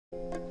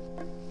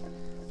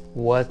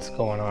What's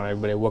going on,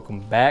 everybody? Welcome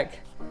back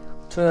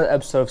to another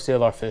episode of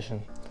CLR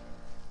Fishing.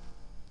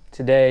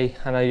 Today,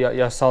 I know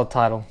y'all saw the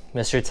title,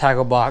 Mystery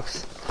Tackle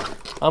Box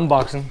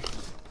Unboxing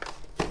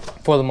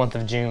for the month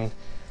of June.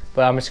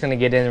 But I'm just going to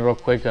get in real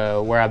quick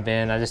where I've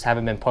been. I just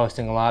haven't been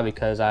posting a lot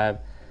because I've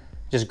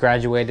just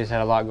graduated, had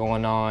a lot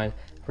going on.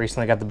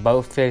 Recently got the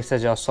boat fixed,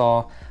 as y'all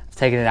saw. I've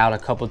taken it out a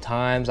couple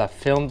times. I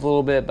filmed a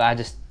little bit,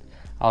 but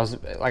I was,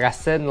 like I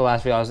said in the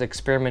last video, I was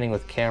experimenting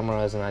with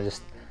cameras, and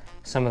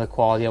some of the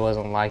quality I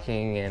wasn't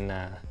liking, and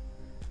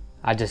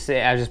I've just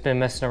been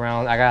messing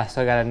around.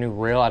 Still got a new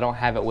reel. I don't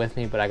have it with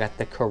me, but I got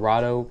the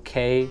Corrado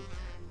K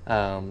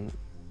by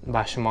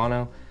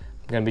Shimano. I'm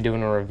gonna be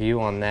doing a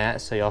review on that,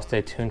 so y'all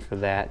stay tuned for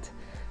that.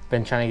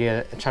 Been trying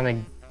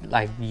to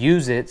like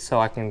use it so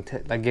I can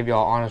like give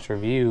y'all an honest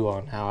review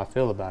on how I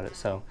feel about it.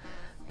 So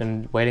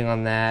been waiting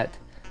on that.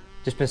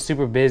 Just been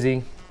super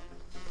busy,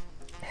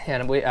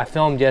 and I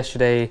filmed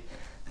yesterday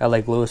at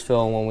Lake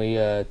Lewisville when we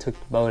took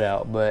the boat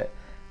out, but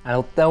I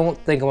don't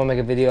think I'm gonna make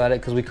a video at it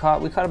because we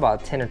caught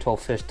about 10 or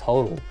 12 fish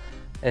total.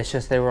 It's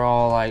just they were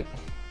all like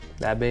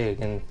that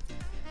big, and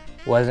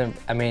it wasn't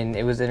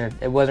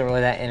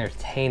really that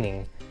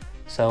entertaining.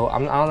 So I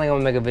don't think I'm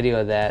gonna make a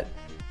video of that.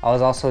 I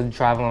was also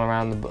traveling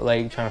around the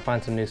lake trying to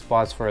find some new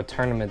spots for a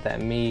tournament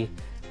that me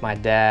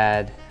and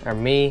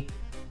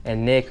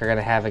Nick are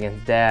gonna have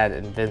against Dad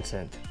and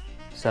Vincent.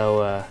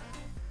 So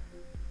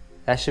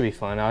that should be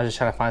fun. I was just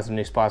trying to find some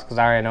new spots because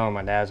I already know where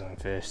my dad's gonna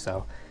fish.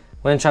 So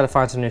we're gonna try to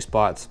find some new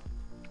spots.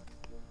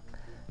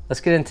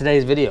 Let's get into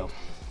today's video.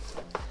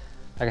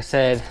 Like I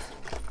said,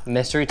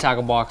 mystery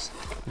tackle box,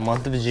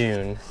 month of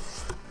June.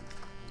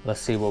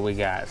 Let's see what we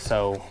got.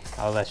 So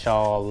I'll let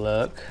y'all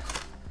look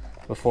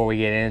before we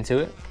get into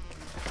it.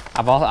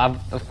 I've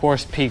of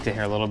course peeked in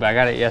here a little bit. I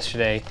got it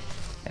yesterday,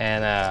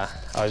 and I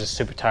was just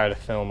super tired of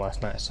film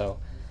last night, so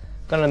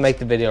I'm gonna make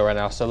the video right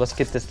now. So let's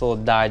get this little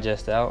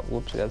digest out.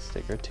 Whoops, I got a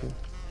sticker too.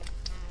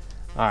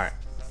 All right,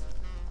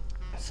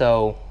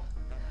 so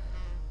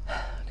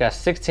got a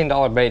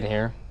 $16 bait in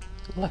here,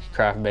 Lucky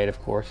Craft bait, of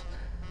course.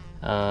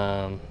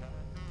 I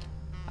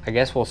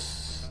guess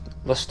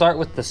let's start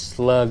with the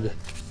Slug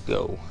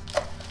Go.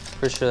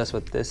 Pretty sure that's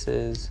what this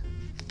is.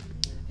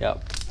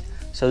 Yep.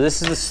 So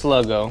this is the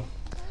Sluggo.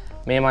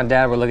 Me and my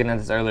dad were looking at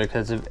this earlier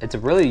because it's a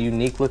really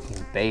unique looking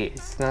bait.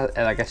 It's not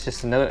like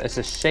it's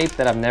a shape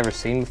that I've never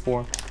seen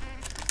before,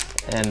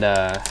 and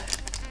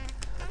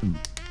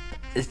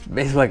it's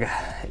basically like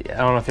I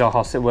don't know if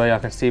y'all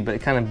can see, but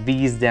it kind of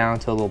V's down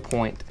to a little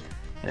point,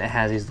 and it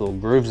has these little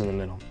grooves in the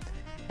middle.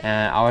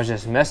 And I was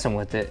just messing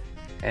with it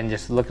and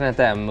just looking at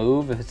that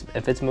move.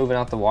 If it's moving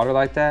out the water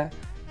like that,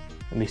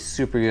 it'd be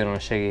super good on a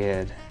shaky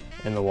head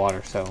in the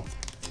water. So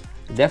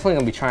definitely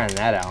gonna be trying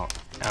that out.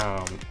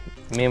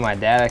 Me and my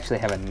dad actually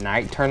have a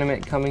night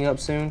tournament coming up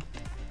soon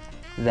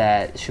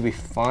that should be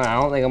fun. I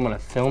don't think I'm gonna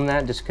film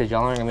that just because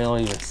y'all aren't gonna be able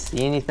to even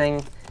see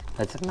anything.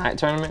 That's a night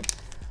tournament,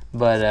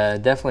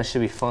 but definitely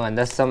should be fun.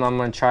 That's something I'm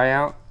gonna try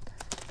out.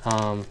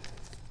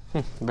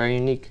 Very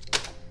unique.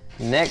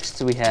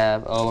 Next we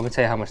have, let me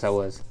tell you how much that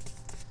was.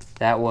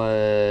 That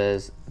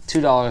was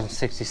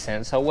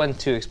 $2.60, so it wasn't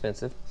too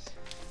expensive.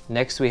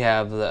 Next we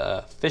have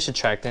the fish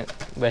attractant.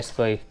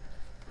 Basically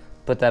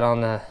put that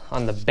on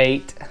the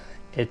bait.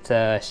 It's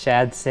a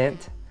shad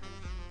scent.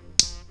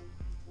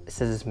 It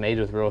says it's made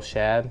with real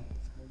shad.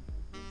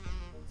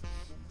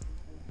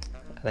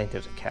 I think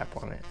there's a cap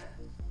on it.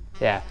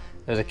 Yeah,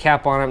 there's a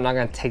cap on it. I'm not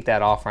gonna take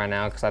that off right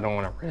now because I don't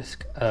want to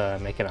risk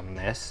making a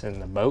mess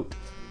in the boat.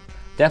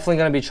 Definitely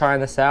gonna be trying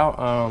this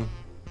out.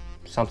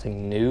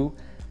 Something new.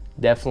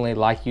 Definitely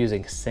like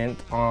using scent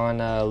on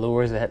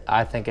lures.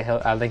 I think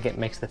it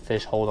makes the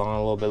fish hold on a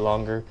little bit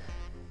longer,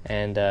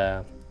 and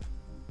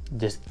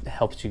just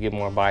helps you get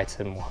more bites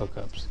and more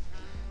hookups.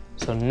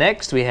 So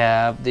next we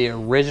have the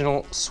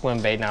original swim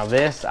bait. Now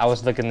this, I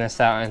was looking this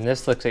out, and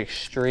this looks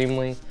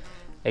extremely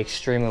well.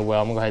 I'm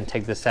gonna go ahead and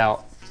take this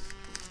out.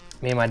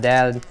 Me and my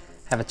dad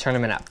have a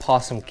tournament at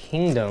Possum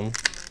Kingdom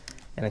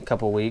in a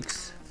couple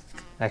weeks.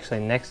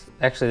 Actually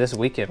this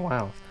weekend.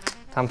 Wow,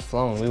 time's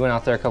flown. We went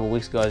out there a couple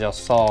weeks ago, as y'all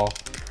saw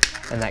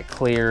in that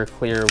clear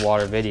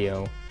water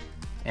video,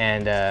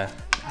 and I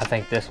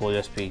think this will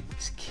just be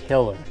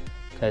killer.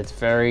 It's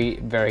very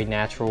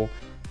natural.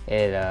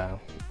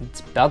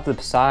 It's about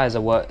the size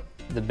of what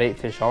the bait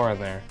fish are in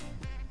there,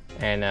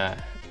 and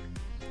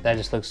that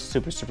just looks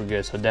super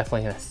good. So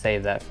definitely gonna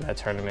save that for that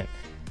tournament,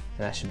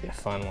 and that should be a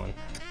fun one.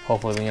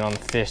 Hopefully we can get on the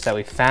fish that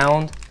we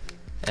found,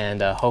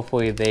 and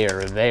hopefully they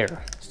are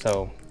there.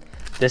 So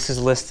this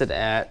is listed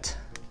at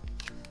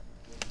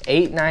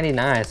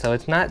 $8.99, so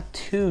it's not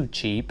too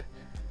cheap,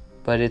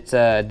 but it's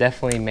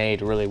definitely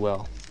made really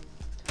well.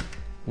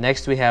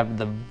 Next we have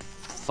the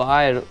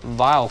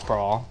Vile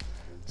Crawl.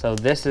 So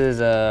this is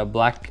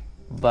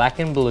black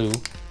and blue.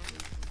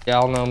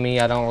 Y'all know me,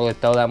 I don't really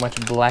throw that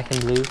much black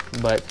and blue,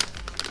 but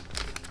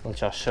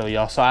let y'all show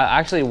y'all. So I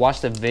actually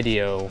watched a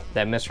video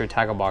that Mystery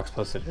Tackle Box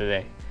posted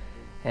today,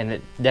 and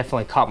it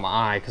definitely caught my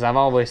eye because I've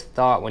always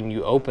thought when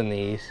you open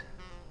these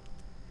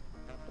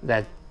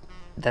that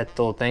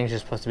little thing's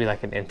just supposed to be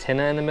like an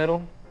antenna in the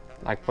middle,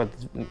 like what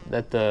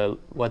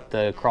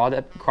the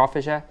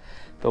crawfish have.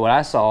 But what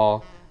I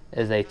saw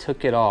is they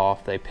took it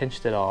off, they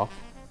pinched it off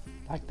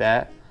like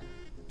that,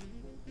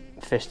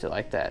 fished it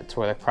like that, to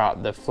where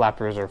the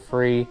flappers are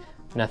free,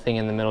 nothing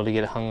in the middle to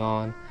get hung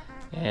on,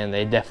 and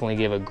they definitely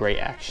give a great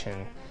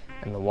action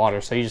in the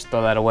water. So you just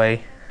throw that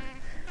away,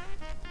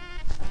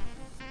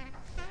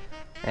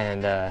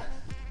 and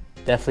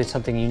definitely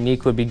something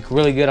unique. Would be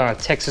really good on a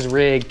Texas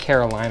rig,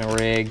 Carolina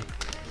rig.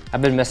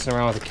 I've been messing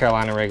around with the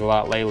Carolina rig a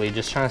lot lately,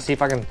 just trying to see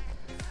if I can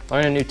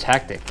learn a new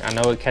tactic. I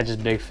know it catches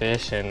big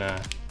fish, and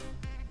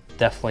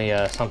definitely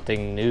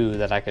something new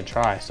that I could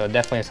try. So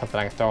definitely something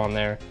I can throw on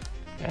there,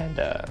 and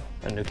a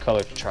new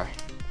color to try.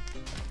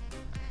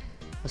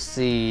 Let's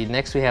see,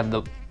 next we have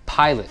the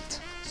Pilot.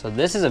 So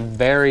this is a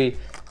very,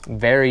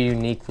 very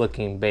unique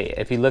looking bait.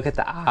 If you look at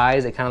the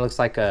eyes, it kind of looks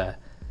like a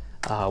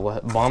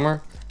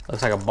bomber.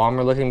 Looks like a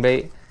bomber looking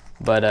bait,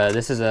 but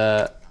this is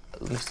a,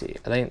 let me see,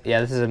 I think, yeah,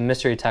 this is a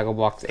Mystery Tackle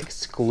Box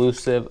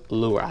exclusive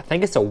lure. I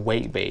think it's a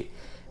weight bait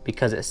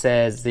because it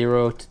says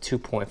 0 to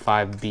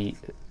 2.5 feet,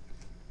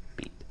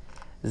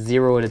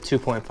 0 to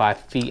 2.5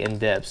 feet in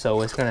depth.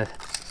 So it's gonna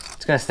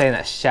stay in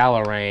that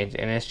shallow range,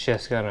 and it's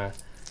just gonna,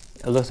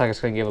 it looks like it's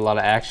gonna give a lot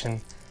of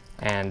action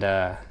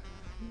and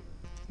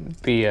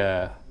be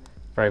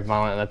very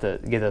violent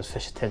and get those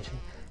fish attention.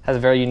 Has a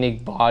very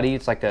unique body.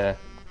 It's like a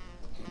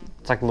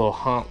little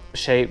hump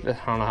shape. I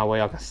don't know how well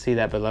y'all can see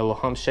that, but a little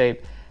hump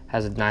shape.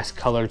 Has a nice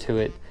color to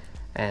it,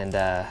 and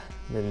the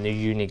new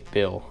unique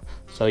bill.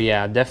 So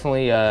yeah,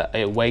 definitely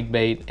a wake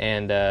bait,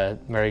 and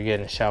very good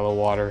in shallow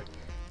water,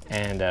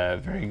 and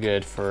very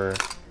good for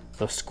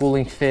those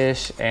schooling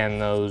fish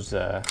and those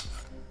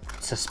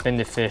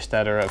suspended fish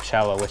that are up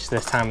shallow, which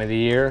this time of the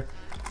year,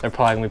 they're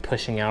probably gonna be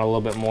pushing out a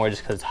little bit more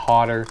just because it's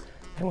hotter.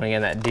 They want to get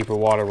in that deeper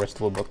water where it's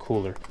a little bit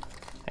cooler.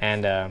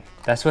 And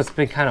that's what's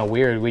been kind of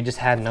weird. We just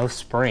had no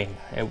spring.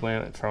 It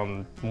went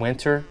from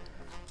winter,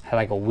 had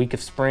like a week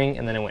of spring,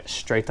 and then it went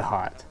straight to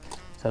hot.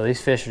 So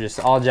these fish are just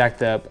all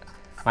jacked up.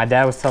 My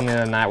dad was telling me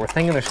the other night, we're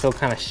thinking they're still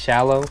kind of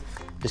shallow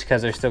just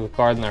because they're still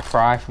guarding their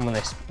fry from when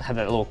they had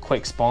that little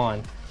quick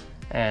spawn.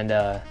 And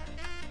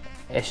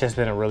it's just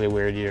been a really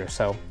weird year.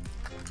 So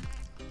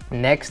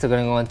next, we're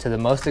gonna go into the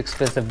most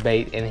expensive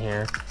bait in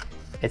here.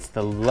 It's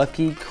the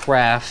Lucky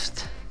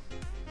Craft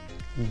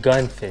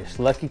Gunfish.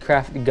 Lucky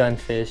Craft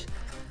Gunfish.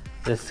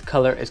 This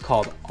color is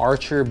called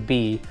Archer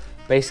B.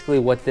 Basically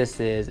what this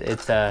is,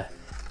 it's a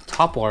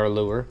topwater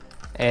lure,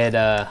 and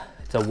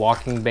it's a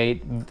walking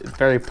bait,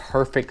 very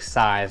perfect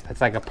size.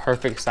 It's like a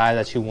perfect size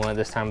that you want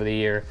this time of the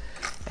year.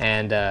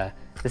 And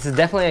this is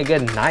definitely a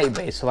good night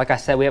bait. So like I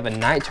said, we have a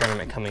night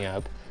tournament coming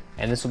up,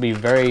 and this will be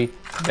very,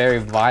 very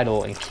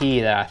vital and key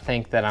that I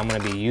think that I'm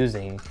gonna be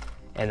using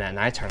in that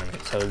night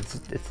tournament. So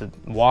it's a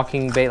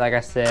walking bait, like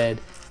I said.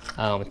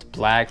 It's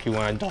black. You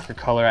want a darker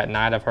color at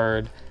night, I've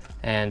heard,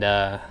 and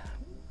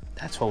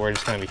that's what we're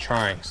just gonna be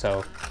trying.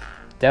 So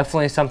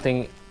definitely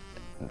something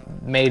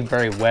made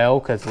very well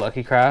because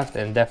Lucky Craft,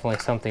 and definitely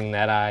something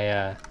that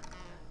I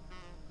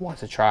want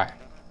to try.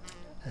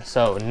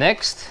 So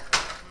next,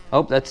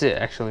 oh, that's it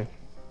actually.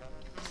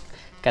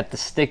 Got the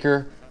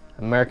sticker,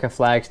 American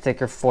flag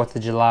sticker, 4th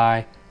of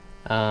July.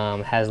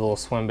 Has a little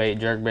swim bait,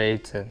 jerk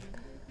baits, and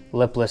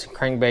lipless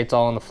crankbaits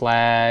all on the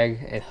flag,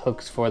 and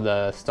hooks for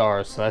the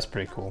stars, so that's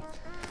pretty cool.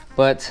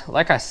 But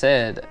like I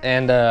said,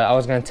 and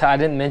I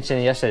didn't mention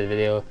in yesterday's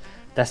video,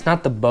 that's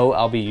not the boat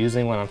I'll be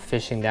using when I'm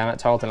fishing down at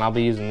Tarleton. I'll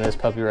be using this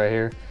puppy right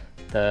here,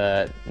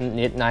 the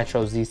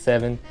Nitro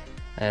Z7,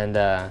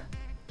 and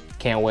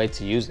can't wait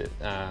to use it.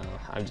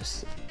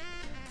 It's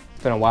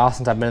been a while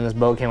since I've been in this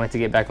boat, can't wait to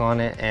get back on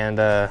it and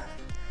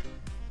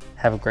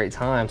have a great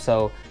time.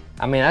 So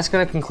I mean, that's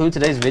gonna conclude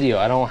today's video.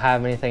 I don't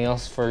have anything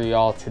else for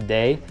y'all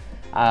today.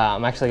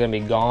 I'm actually gonna be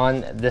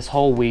gone this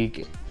whole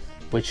week,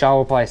 which y'all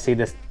will probably see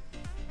this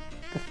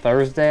the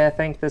Thursday, I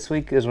think, this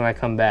week is when I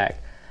come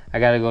back. I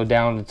gotta go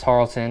down to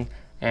Tarleton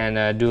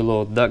and do a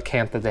little duck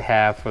camp that they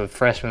have for the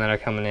freshmen that are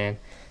coming in.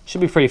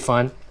 Should be pretty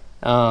fun.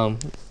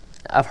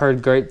 I've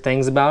heard great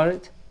things about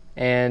it,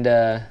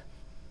 and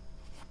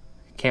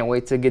can't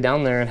wait to get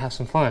down there and have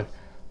some fun.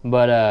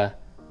 But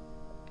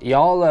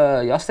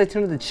y'all stay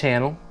tuned to the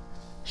channel.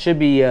 Should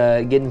be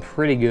getting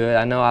pretty good.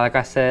 I know, like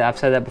I said, I've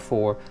said that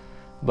before,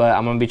 but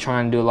I'm gonna be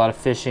trying to do a lot of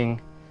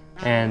fishing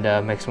and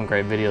make some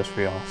great videos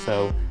for y'all.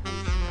 So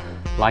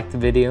like the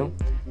video,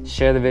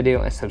 share the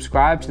video, and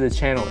subscribe to the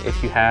channel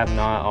if you have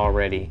not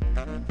already.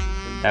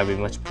 That would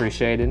be much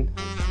appreciated.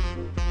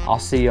 I'll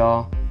see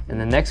y'all in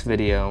the next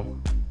video.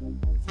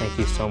 Thank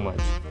you so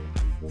much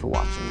for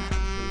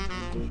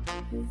watching.